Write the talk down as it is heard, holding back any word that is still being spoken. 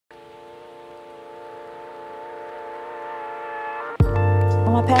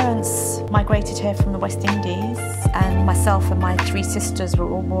parents migrated here from the West Indies, and myself and my three sisters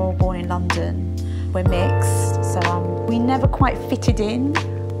were all born in London. We're mixed, so we never quite fitted in.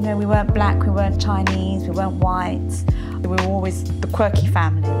 You know, we weren't black, we weren't Chinese, we weren't white. We were always the quirky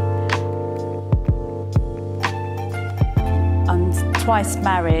family. I'm twice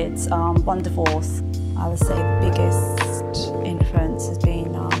married, one divorce. I would say the biggest influence has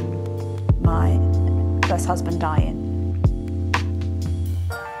been my first husband dying.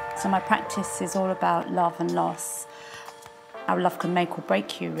 So my practice is all about love and loss. How love can make or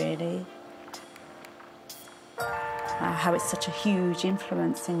break you, really. How it's such a huge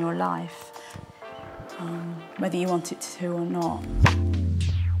influence in your life, whether you want it to or not.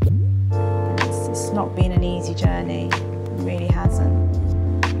 And it's not been an easy journey, it really hasn't.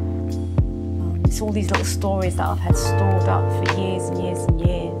 It's all these little stories that I've had stored up for years and years and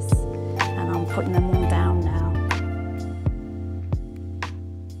years, and I'm putting them all down.